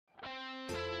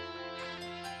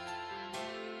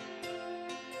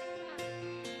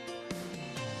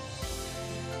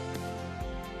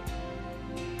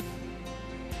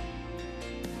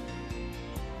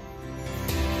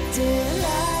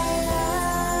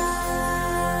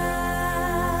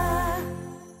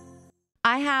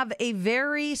have a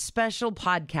very special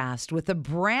podcast with a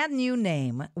brand new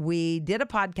name. We did a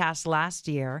podcast last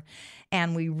year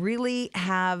and we really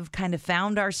have kind of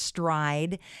found our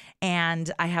stride.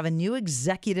 And I have a new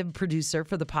executive producer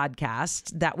for the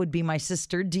podcast. That would be my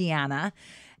sister, Deanna.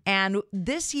 And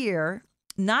this year,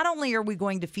 not only are we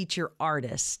going to feature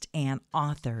artists and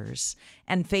authors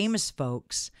and famous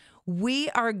folks, we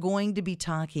are going to be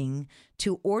talking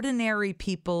to ordinary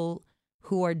people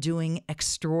who are doing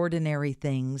extraordinary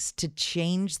things to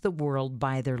change the world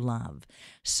by their love.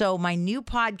 So my new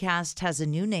podcast has a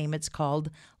new name. It's called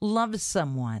Love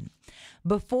Someone.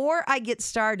 Before I get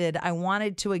started, I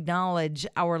wanted to acknowledge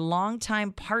our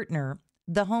longtime partner,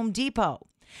 the Home Depot.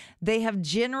 They have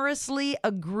generously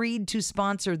agreed to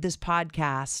sponsor this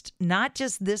podcast, not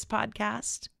just this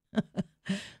podcast,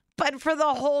 but for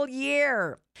the whole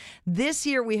year. This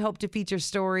year, we hope to feature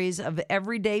stories of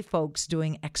everyday folks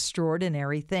doing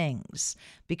extraordinary things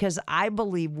because I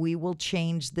believe we will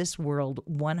change this world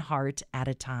one heart at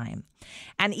a time.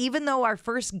 And even though our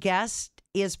first guest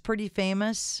is pretty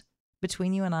famous,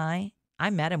 between you and I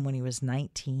met him when he was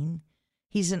 19.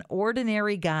 He's an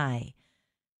ordinary guy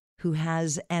who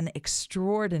has an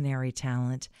extraordinary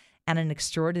talent and an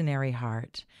extraordinary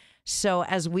heart. So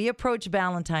as we approach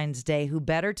Valentine's Day, who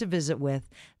better to visit with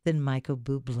than Michael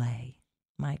Bublé?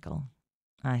 Michael,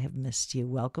 I have missed you.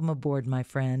 Welcome aboard, my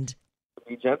friend.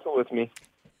 Be gentle with me.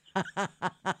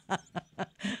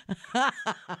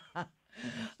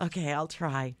 Okay, I'll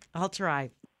try.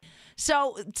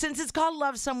 So since it's called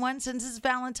Love Someone, since it's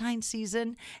Valentine's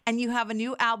season, and you have a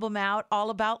new album out all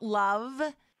about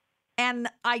love, and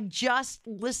I just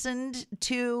listened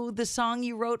to the song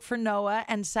you wrote for Noah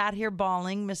and sat here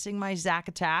bawling, missing my Zack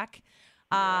Attack.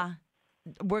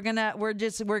 We're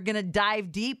gonna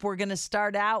dive deep. We're gonna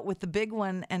start out with the big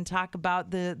one and talk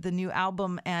about the new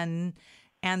album and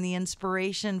the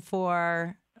inspiration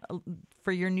for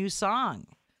your new song.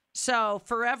 So,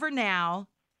 Forever Now,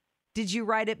 did you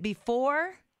write it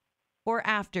before or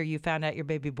after you found out your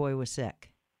baby boy was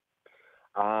sick?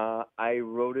 I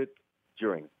wrote it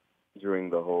during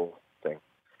the whole thing.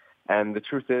 And the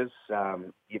truth is, I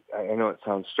know it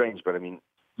sounds strange, but I mean,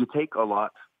 you take a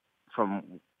lot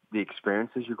from the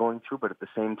experiences you're going through, but at the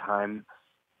same time,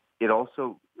 it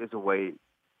also is a way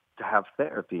to have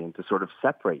therapy and to sort of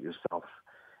separate yourself.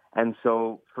 And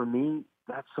so for me,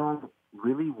 that song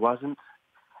really wasn't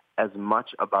as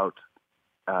much about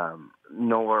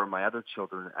Noah or my other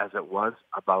children as it was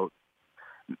about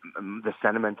the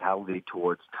sentimentality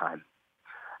towards time.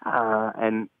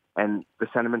 And the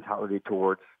sentimentality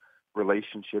towards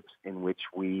relationships in which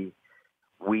we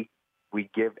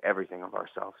give everything of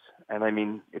ourselves. And I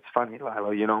mean, it's funny,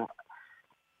 Lila, you know,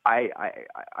 I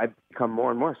become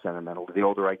more and more sentimental the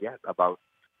older I get about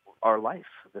our life,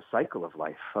 the cycle of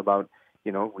life, about,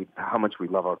 you know, how much we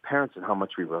love our parents and how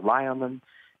much we rely on them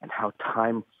and how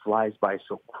time flies by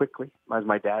so quickly. As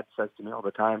my dad says to me all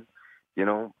the time,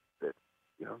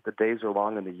 the days are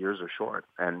long and the years are short.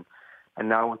 And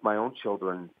now with my own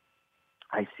children,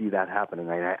 I see that happening.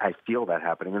 I feel that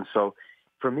happening. And so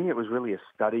for me, it was really a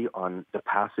study on the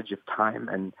passage of time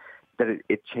and that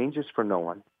it changes for no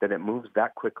one, that it moves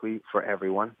that quickly for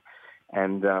everyone.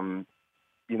 And,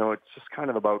 it's just kind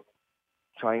of about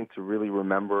trying to really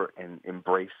remember and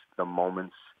embrace the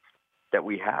moments that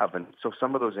we have. And so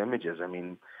some of those images, I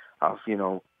mean, of,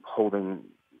 holding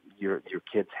your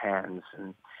kids' hands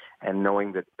and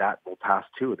knowing that will pass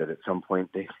too, that at some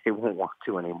point they won't want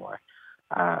to anymore.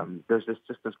 There's just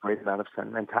this great amount of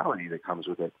sentimentality that comes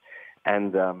with it.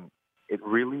 And it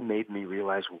really made me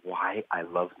realize why I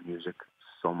love music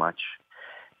so much.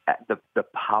 The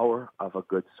power of a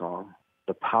good song,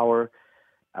 the power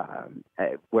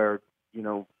where,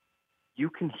 you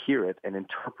can hear it and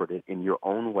interpret it in your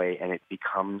own way and it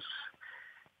becomes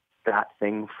that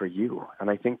thing for you. And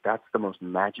I think that's the most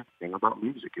magic thing about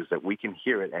music is that we can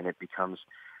hear it and it becomes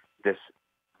this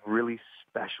really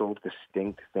special,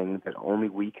 distinct thing that only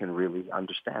we can really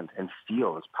understand and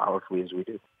feel as powerfully as we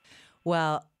do.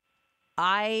 Well,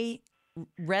 I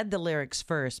read the lyrics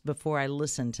first before I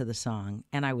listened to the song,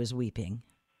 and I was weeping.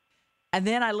 And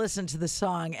then I listened to the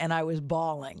song, and I was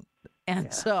bawling.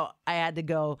 And so I had to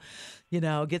go,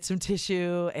 get some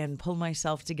tissue and pull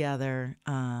myself together.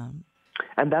 And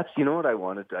that's, what I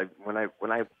wanted. When I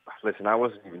listen, I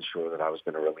wasn't even sure that I was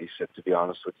going to release it, to be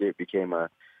honest with you. It became a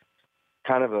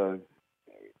kind of a,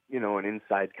 an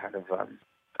inside kind of,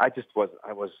 I didn't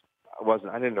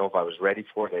know if I was ready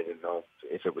for it. I didn't know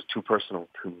if it was too personal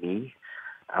to me.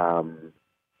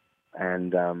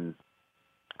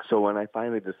 So when I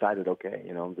finally decided,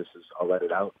 okay, I'll let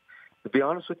it out. To be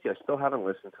honest with you, I still haven't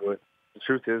listened to it. The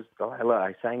truth is, Delilah,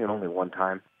 I sang it only one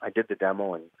time. I did the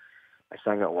demo, and I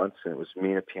sang it once, and it was me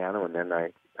and a piano, and then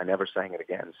I never sang it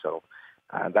again. So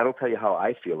that'll tell you how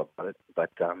I feel about it.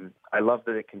 But I love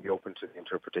that it can be open to the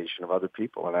interpretation of other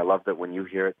people, and I love that when you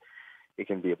hear it, it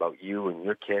can be about you and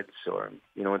your kids, or,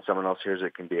 you know, when someone else hears it,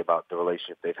 it can be about the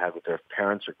relationship they've had with their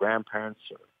parents or grandparents.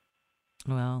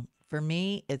 Well, for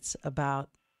me, it's about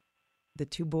the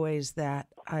two boys that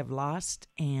I've lost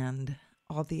and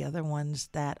all the other ones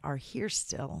that are here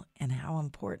still, and how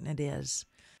important it is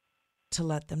to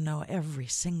let them know every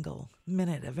single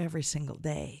minute of every single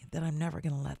day that I'm never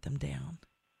going to let them down.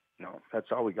 No, that's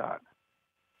all we got.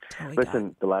 That's all we Listen,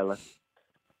 got. Delilah,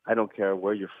 I don't care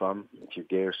where you're from, if you're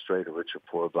gay or straight or rich or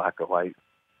poor, black or white.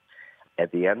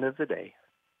 At the end of the day,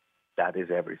 that is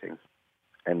everything.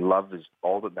 And love is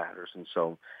all that matters. And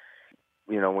so,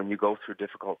 you know, when you go through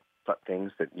difficult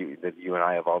things that you and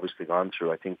I have obviously gone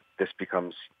through, I think this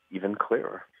becomes even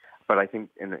clearer. But I think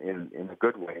in a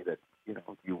good way that, you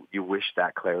know, you wish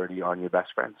that clarity on your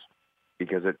best friends,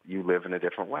 because you live in a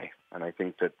different way. And I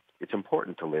think that it's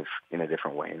important to live in a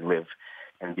different way and live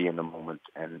and be in the moment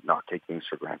and not take things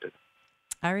for granted.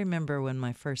 I remember when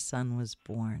my first son was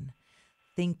born,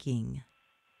 thinking,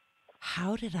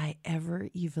 how did I ever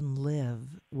even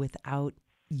live without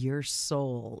your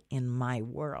soul in my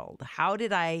world? What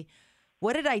did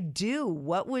I do?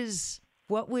 What was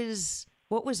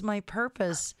my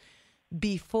purpose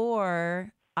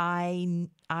before I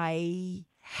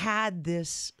had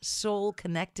this soul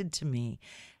connected to me?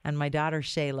 And my daughter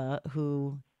Shayla,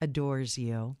 who adores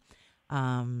you,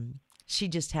 she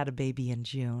just had a baby in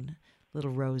June,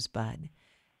 little Rosebud,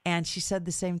 and she said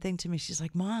the same thing to me. She's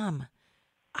like, Mom,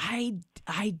 I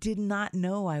did not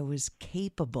know I was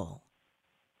capable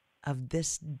of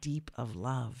this deep of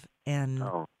love. And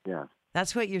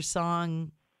that's what your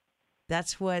song,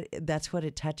 that's what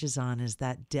it touches on, is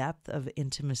that depth of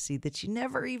intimacy that you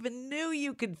never even knew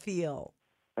you could feel.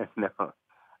 No,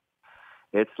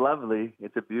 it's lovely.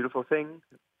 It's a beautiful thing.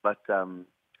 But,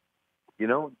 you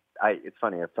know, it's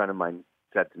funny. A friend of mine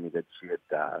said to me that she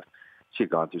had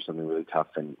gone through something really tough,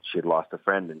 and she had lost a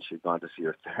friend, and she had gone to see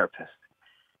her therapist,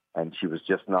 and she was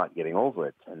just not getting over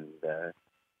it. And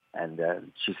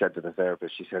she said to the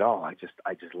therapist, she said, "Oh, I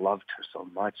just loved her so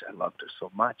much. I loved her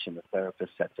so much." And the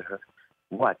therapist said to her,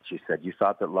 "What?" She said, "You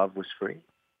thought that love was free?"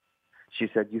 She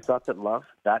said, "You thought that love,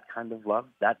 that kind of love,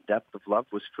 that depth of love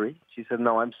was free?" She said,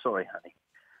 "No, I'm sorry, honey.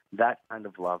 That kind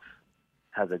of love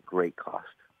has a great cost."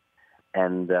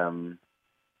 And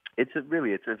it's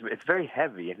very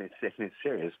heavy, and it's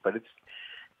serious, but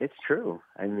it's true.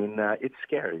 I mean, it's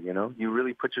scary. You know, you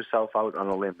really put yourself out on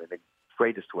a limb in the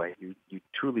greatest way. You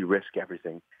truly risk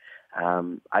everything.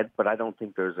 But I don't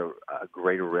think there's a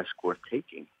greater risk worth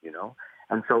taking. You know,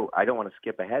 and so I don't want to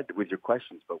skip ahead with your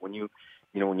questions. But when we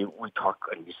talk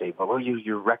and you say, well,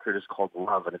 your record is called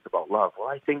Love and it's about love. Well,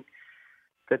 I think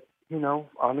that, you know,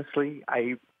 honestly,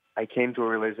 I came to a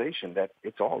realization that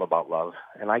it's all about love,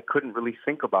 and I couldn't really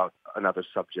think about another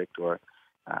subject or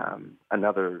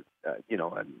another,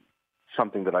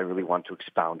 something that I really want to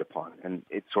expound upon. And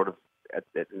it's sort of at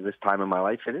this time in my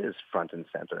life, it is front and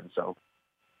center. And so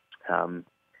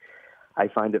I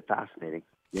find it fascinating,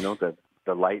 you know,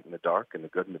 the light and the dark and the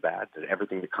good and the bad, and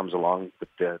everything that comes along with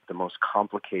the most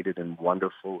complicated and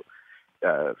wonderful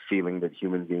feeling that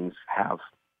human beings have.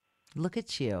 Look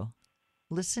at you.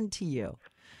 Listen to you.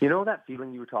 You know that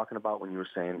feeling you were talking about when you were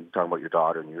talking about your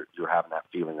daughter, and you're having that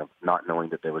feeling of not knowing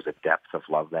that there was a depth of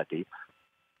love that deep?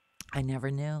 I never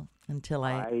knew until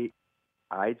I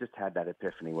just had that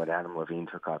epiphany when Adam Levine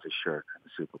took off his shirt in the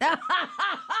Super Bowl.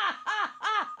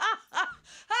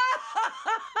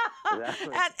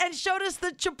 and showed us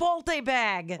the Chipotle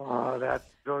bag. Oh, that's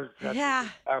yeah.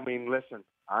 I mean, listen,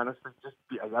 honestly,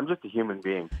 I'm just a human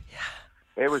being.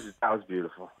 Yeah. That was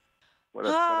beautiful. What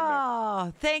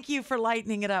a thank you for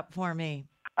lightening it up for me.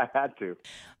 I had to.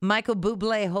 Michael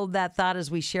Bublé, hold that thought as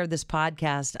we share this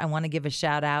podcast. I want to give a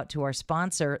shout out to our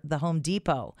sponsor, the Home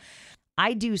Depot.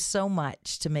 I do so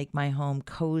much to make my home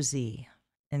cozy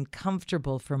and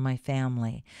comfortable for my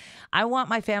family. I want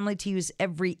my family to use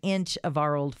every inch of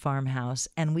our old farmhouse,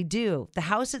 and we do. The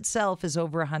house itself is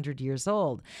over 100 years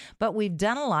old, but we've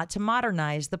done a lot to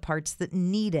modernize the parts that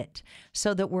need it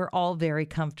so that we're all very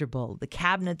comfortable. The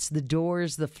cabinets, the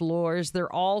doors, the floors,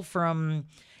 they're all from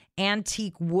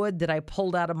antique wood that I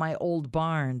pulled out of my old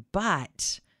barn,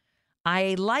 but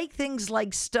I like things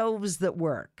like stoves that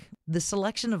work. The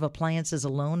selection of appliances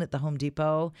alone at the Home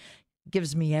Depot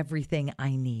gives me everything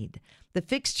I need. The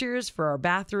fixtures for our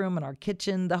bathroom and our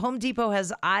kitchen. The Home Depot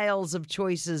has aisles of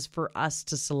choices for us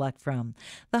to select from.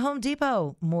 The Home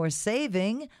Depot, more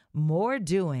saving, more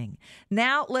doing.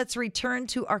 Now let's return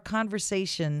to our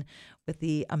conversation with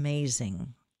the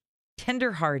amazing,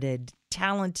 tender-hearted,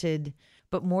 talented,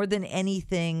 but more than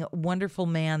anything, wonderful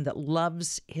man that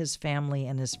loves his family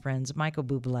and his friends, Michael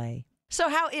Bublé. So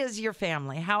how is your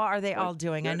family? How are they all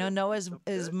doing? I know Noah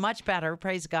is much better.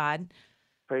 Praise God.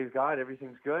 Praise God,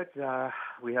 everything's good.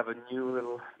 We have a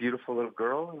new beautiful little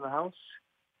girl in the house,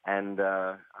 and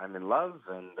I'm in love,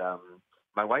 and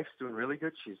my wife's doing really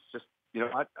good. She's just, you know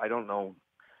what? I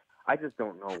just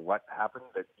don't know what happened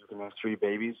that you can have 3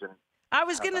 babies. And I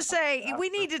was going to say, we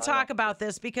need to talk about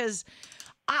this because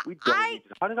I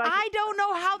don't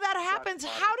know how that happens.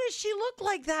 How does she look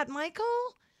like that, Michael?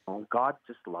 Oh, God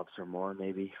just loves her more,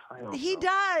 maybe. I don't know. He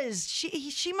does.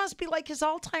 She must be like his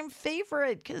all-time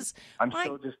favorite because I'm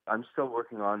still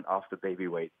working off the baby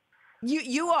weight.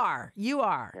 You are.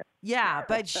 Yeah,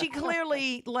 but she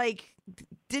clearly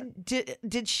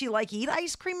did she eat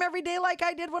ice cream every day like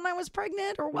I did when I was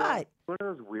pregnant or what? One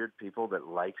of those weird people that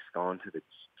likes going to the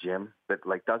gym that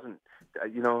doesn't,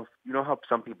 you know how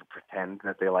some people pretend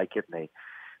that they like it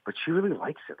but she really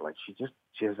likes it. Like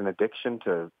she has an addiction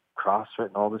to CrossFit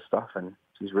and all this stuff, and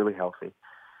she's really healthy.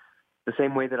 The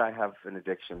same way that I have an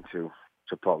addiction to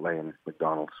Chipotle and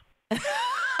McDonald's.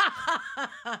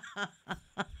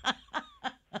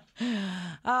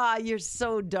 You're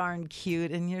so darn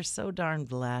cute, and you're so darn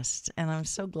blessed, and I'm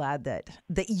so glad that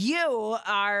you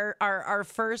are our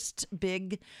first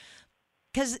big.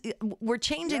 Because we're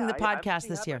changing the podcast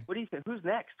this year. What do you think? Who's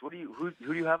next? Who do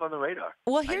you have on the radar?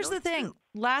 Well, here's the thing.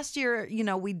 Last year,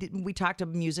 we talked to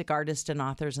music artists and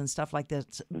authors and stuff like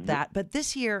this. Mm-hmm. But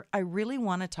this year, I really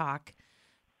want to talk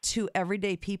to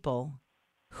everyday people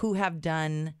who have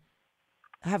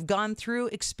gone through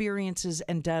experiences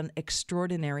and done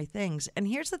extraordinary things. And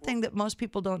here's the thing that most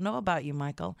people don't know about you,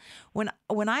 Michael.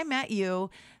 When I met you,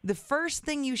 the first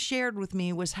thing you shared with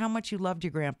me was how much you loved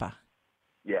your grandpa.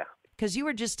 Yeah. Because you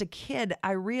were just a kid,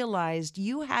 I realized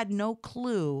you had no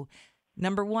clue,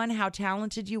 number one, how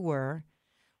talented you were,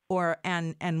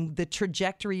 and the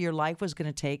trajectory your life was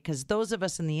going to take. Because those of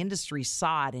us in the industry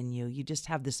saw it in you. You just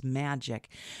have this magic.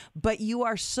 But you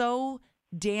are so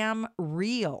damn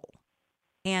real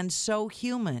and so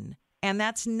human. And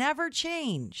that's never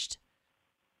changed.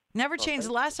 Never changed.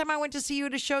 The last time I went to see you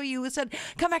at a show, you said,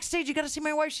 come backstage. You got to see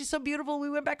my wife. She's so beautiful. We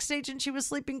went backstage and she was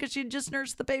sleeping because she had just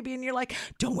nursed the baby. And you're like,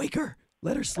 don't wake her.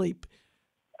 Let her sleep.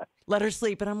 Let her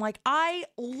sleep. And I'm like, I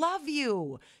love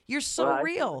you. You're so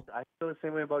real. I feel the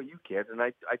same way about you, kid. And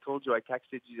I told you, I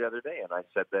texted you the other day and I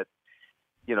said that,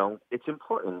 it's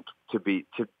important to be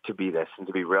this and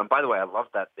to be real. And by the way, I love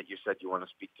that you said you want to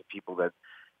speak to people that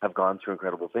have gone through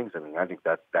incredible things. I mean, I think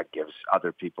that gives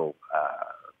other people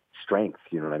strength.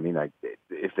 You know what I mean?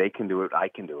 If they can do it, I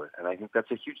can do it, and I think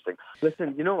that's a huge thing.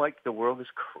 Listen, the world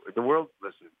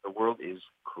is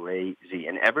crazy,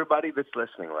 and everybody that's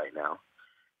listening right now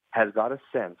has got a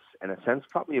sense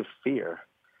probably of fear,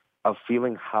 of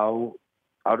feeling how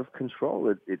out of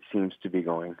control it seems to be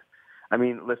going. I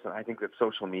mean, listen, I think that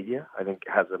social media,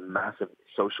 has a massive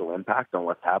social impact on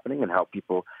what's happening and how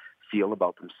people feel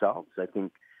about themselves. I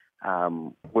think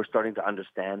we're starting to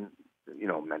understand,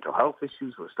 mental health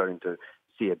issues. We're starting to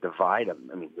see a divide.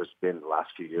 I mean, there's been the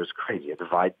last few years crazy, a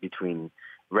divide between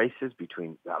races,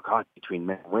 between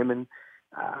men and women,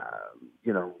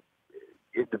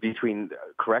 between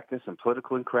correctness and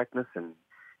political incorrectness. And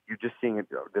you're just seeing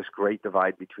this great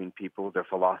divide between people, their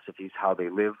philosophies, how they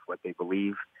live, what they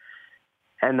believe.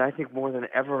 And I think more than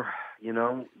ever,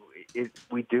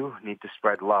 we do need to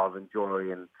spread love and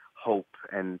joy and hope.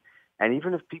 And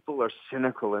even if people are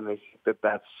cynical and they think that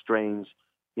that's strange,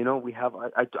 we have,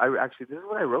 I actually, this is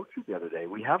what I wrote to you the other day.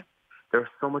 There's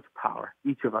so much power,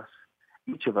 each of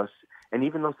us. And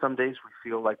even though some days we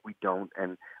feel like we don't,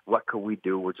 and what could we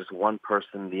do? We're just one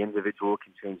person. The individual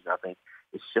can change nothing.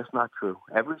 It's just not true.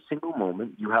 Every single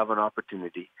moment you have an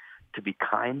opportunity to be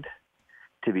kind,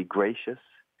 to be gracious,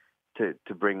 to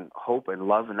bring hope and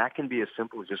love. And that can be as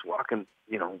simple as just walking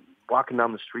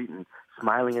down the street and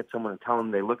smiling at someone and telling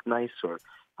them they look nice, or,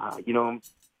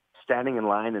 standing in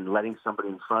line and letting somebody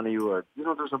in front of you, or,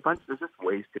 there's just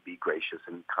ways to be gracious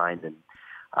and kind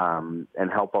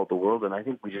and help out the world. And I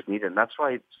think we just need it. And that's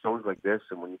why shows like this,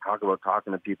 and when you talk about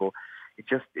talking to people, it's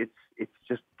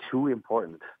just too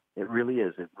important. It really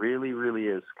is. It really, really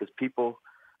is. Because people,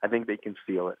 I think they can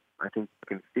feel it. I think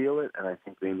they can feel it, and I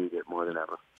think they need it more than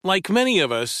ever. Like many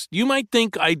of us, you might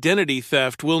think identity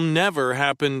theft will never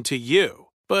happen to you.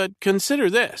 But consider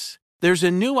this. There's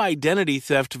a new identity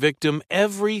theft victim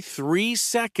every 3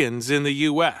 seconds in the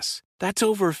U.S. That's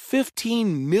over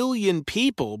 15 million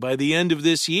people by the end of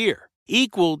this year,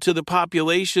 equal to the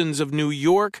populations of New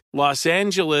York, Los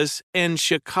Angeles, and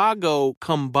Chicago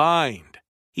combined.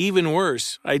 Even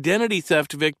worse, identity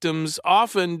theft victims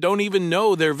often don't even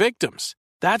know they're victims.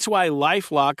 That's why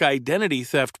LifeLock Identity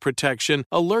Theft Protection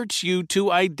alerts you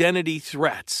to identity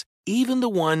threats, even the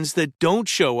ones that don't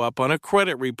show up on a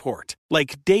credit report,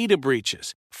 like data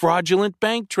breaches, fraudulent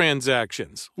bank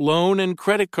transactions, loan and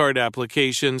credit card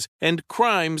applications, and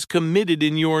crimes committed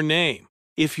in your name.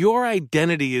 If your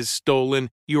identity is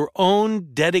stolen, your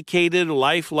own dedicated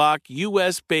LifeLock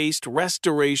U.S.-based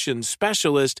restoration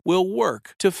specialist will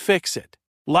work to fix it.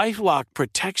 LifeLock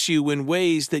protects you in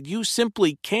ways that you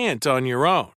simply can't on your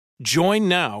own. Join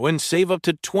now and save up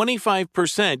to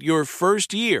 25% your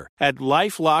first year at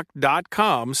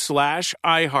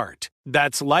LifeLock.com/iHeart.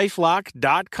 That's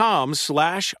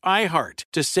LifeLock.com/iHeart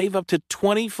to save up to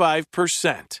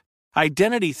 25%.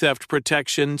 Identity theft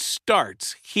protection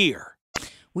starts here.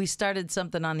 We started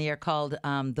something on the air called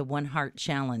the One Heart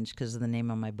Challenge because of the name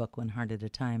of my book, One Heart at a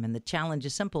Time. And the challenge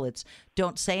is simple. It's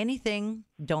don't say anything,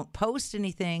 don't post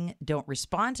anything, don't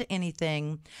respond to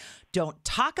anything, don't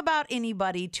talk about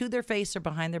anybody to their face or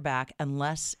behind their back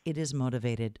unless it is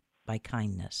motivated by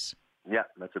kindness. Yeah,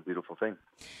 that's a beautiful thing.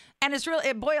 And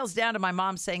it boils down to my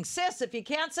mom saying, sis, if you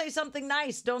can't say something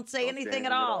nice, don't say anything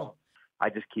at all. I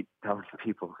just keep telling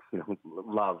people,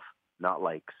 love, not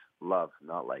likes. Love,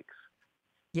 not likes.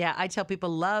 Yeah, I tell people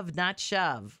love, not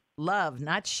shove. Love,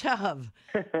 not shove.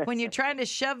 When you're trying to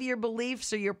shove your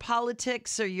beliefs or your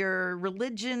politics or your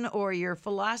religion or your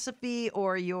philosophy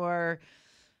or your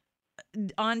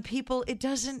on people,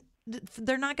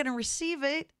 they're not going to receive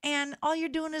it. And all you're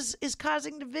doing is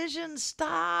causing division.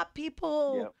 Stop,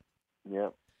 people.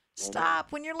 Yep.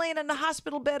 Stop. When you're laying in the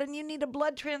hospital bed and you need a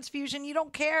blood transfusion, you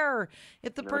don't care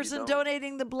if the person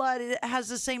donating the blood has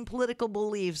the same political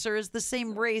beliefs or is the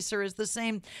same race or is the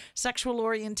same sexual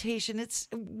orientation.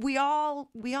 We all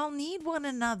need one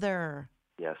another.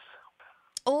 Yes.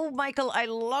 Oh, Michael, I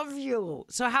love you.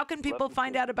 So how can people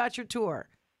find out about your tour?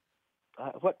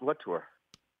 What tour?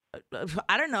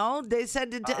 I don't know. They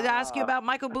said to ask you about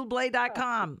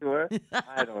michaelbublé.com.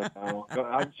 I don't know.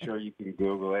 I'm sure you can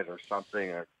Google it or something.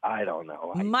 Or I don't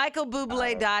know.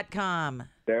 michaelbublé.com.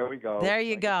 There we go. There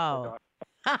you go.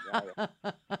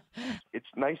 It's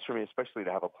nice for me, especially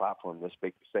to have a platform this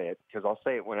big to say it, because I'll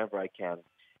say it whenever I can.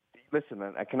 Listen,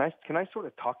 can I sort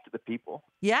of talk to the people?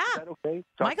 Yeah. Is that okay?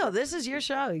 Michael, this is your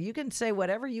show. You can say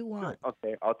whatever you want.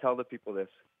 Okay, I'll tell the people this.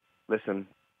 Listen,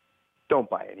 don't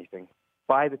buy anything.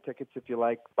 Buy the tickets if you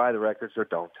like, buy the records or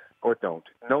don't.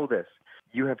 Know this.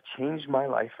 You have changed my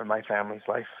life and my family's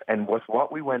life. And with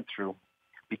what we went through,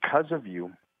 because of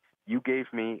you, you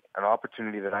gave me an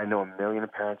opportunity that I know a million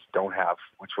parents don't have,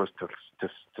 which was to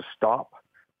stop,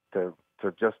 to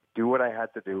just do what I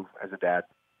had to do as a dad.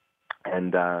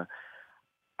 And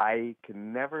I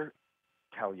can never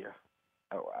tell you,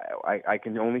 I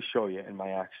can only show you in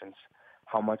my actions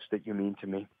how much that you mean to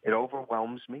me. It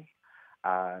overwhelms me.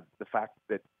 The fact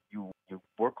that you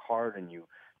work hard and you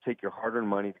take your hard-earned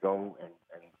money to go and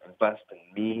invest in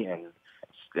me and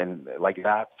like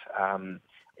that,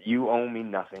 you owe me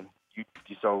nothing.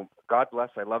 So God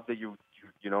bless. I love that you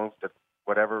know that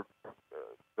whatever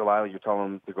Delilah, you're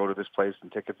telling them to go to this place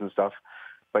and tickets and stuff,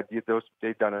 but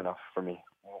they've done enough for me,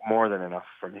 more than enough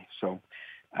for me. So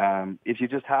if you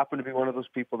just happen to be one of those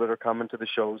people that are coming to the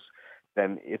shows,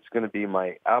 then it's going to be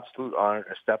my absolute honor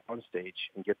to step on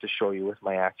stage and get to show you with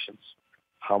my actions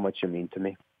how much you mean to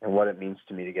me and what it means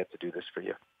to me to get to do this for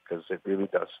you, because it really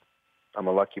does. I'm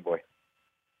a lucky boy.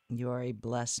 You're a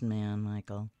blessed man,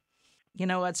 Michael. You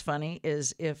know what's funny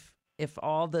is if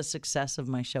all the success of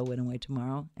my show went away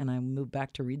tomorrow and I moved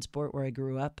back to Reedsport where I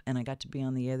grew up and I got to be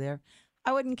on the air there,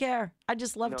 I wouldn't care. I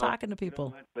just love talking to people.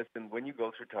 You know what? Listen, when you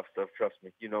go through tough stuff, trust me,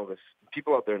 you know this.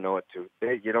 People out there know it too.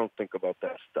 You don't think about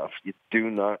that stuff. You do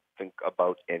not think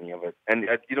about any of it. And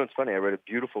it's funny. I read a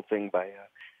beautiful thing by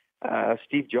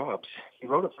Steve Jobs. He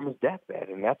wrote it from his deathbed,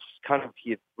 and that's kind of, he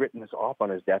had written this off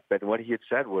on his deathbed. And what he had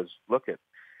said was, look,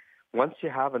 once you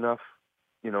have enough,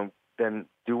 then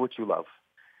do what you love,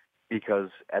 because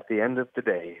at the end of the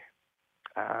day,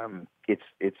 it's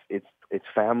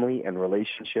family and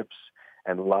relationships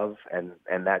and love and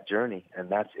that journey, and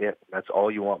that's it. That's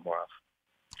all you want more of.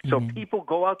 So people,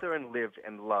 go out there and live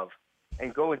and love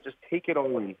and go and just take it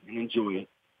all in and enjoy it.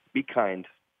 Be kind.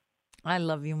 I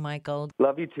love you, Michael.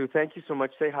 Love you too. Thank you so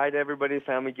much. Say hi to everybody,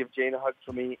 family. Give Jane a hug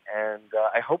for me, and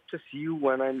I hope to see you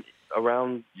when I'm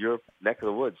around your neck of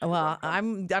the woods. Well,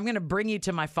 I'm going to bring you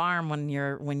to my farm when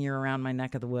you're around my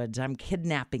neck of the woods. I'm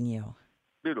kidnapping you.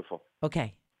 Beautiful.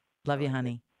 Okay. Love you,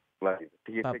 honey. Love you.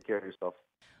 You take care of yourself.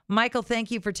 Michael,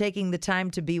 thank you for taking the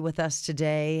time to be with us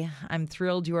today. I'm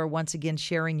thrilled you are once again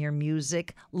sharing your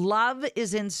music. Love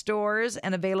is in stores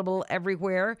and available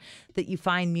everywhere that you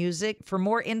find music. For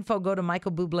more info, go to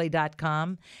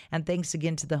michaelbublé.com. And thanks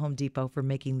again to the Home Depot for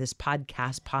making this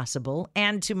podcast possible,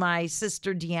 and to my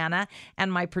sister Deanna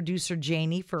and my producer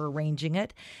Janie for arranging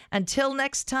it. Until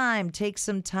next time, take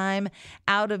some time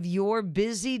out of your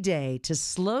busy day to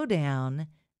slow down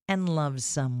and love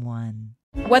someone.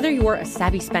 Whether you're a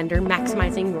savvy spender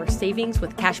maximizing your savings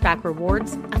with cashback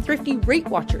rewards, a thrifty rate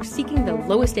watcher seeking the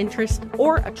lowest interest,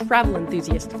 or a travel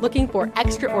enthusiast looking for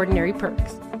extraordinary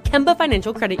perks, Kemba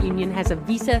Financial Credit Union has a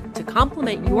visa to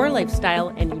complement your lifestyle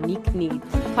and unique needs.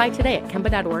 Apply today at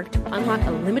Kemba.org to unlock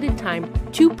a limited time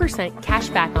 2% cash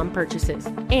back on purchases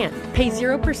and pay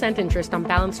 0% interest on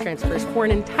balance transfers for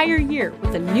an entire year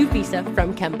with a new visa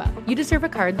from Kemba. You deserve a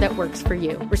card that works for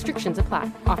you. Restrictions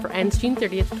apply. Offer ends June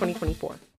 30th, 2024.